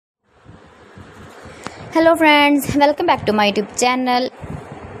Hello friends, welcome back to my YouTube channel.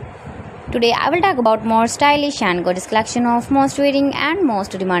 Today I will talk about more stylish and gorgeous collection of most wearing and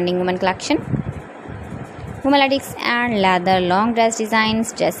most demanding women collection. Women latex and leather long dress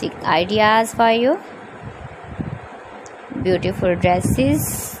designs, dressing ideas for you. Beautiful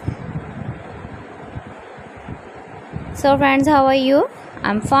dresses. So friends, how are you?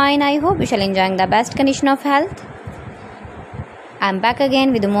 I'm fine. I hope you shall enjoying the best condition of health. I'm back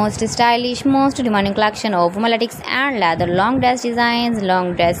again with the most stylish, most demanding collection of women latex and leather long dress designs,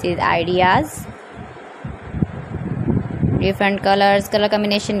 long dresses ideas. Different colors, color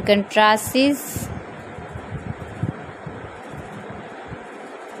combination, contrasts.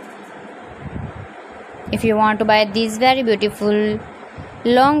 If you want to buy these very beautiful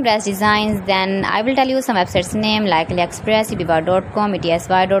long dress designs, then I will tell you some websites name like AliExpress, eBay.com,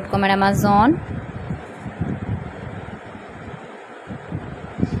 ETSY.com and Amazon.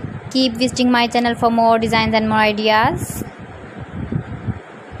 Keep visiting my channel for more designs and more ideas.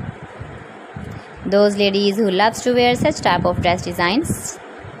 Those ladies who loves to wear such type of dress designs.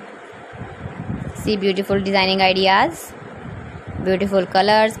 See beautiful designing ideas, beautiful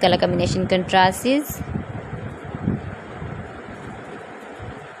colors, color combination contrasts.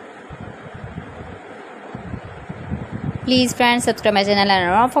 Please friends, subscribe my channel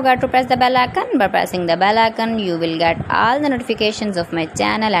and don't forget to press the bell icon. By pressing the bell icon, you will get all the notifications of my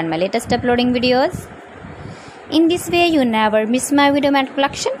channel and my latest uploading videos. In this way, you never miss my video and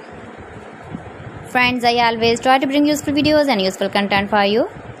collection. Friends, I always try to bring useful videos and useful content for you.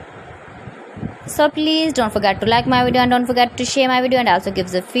 So please don't forget to like my video and don't forget to share my video and also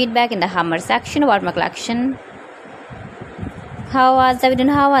give the feedback in the comment section about my collection. How was the video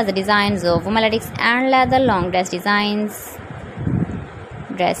and how was the designs of women latex and leather long dress designs,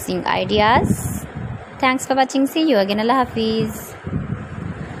 dressing ideas. Thanks for watching. See you again. Allah Hafiz.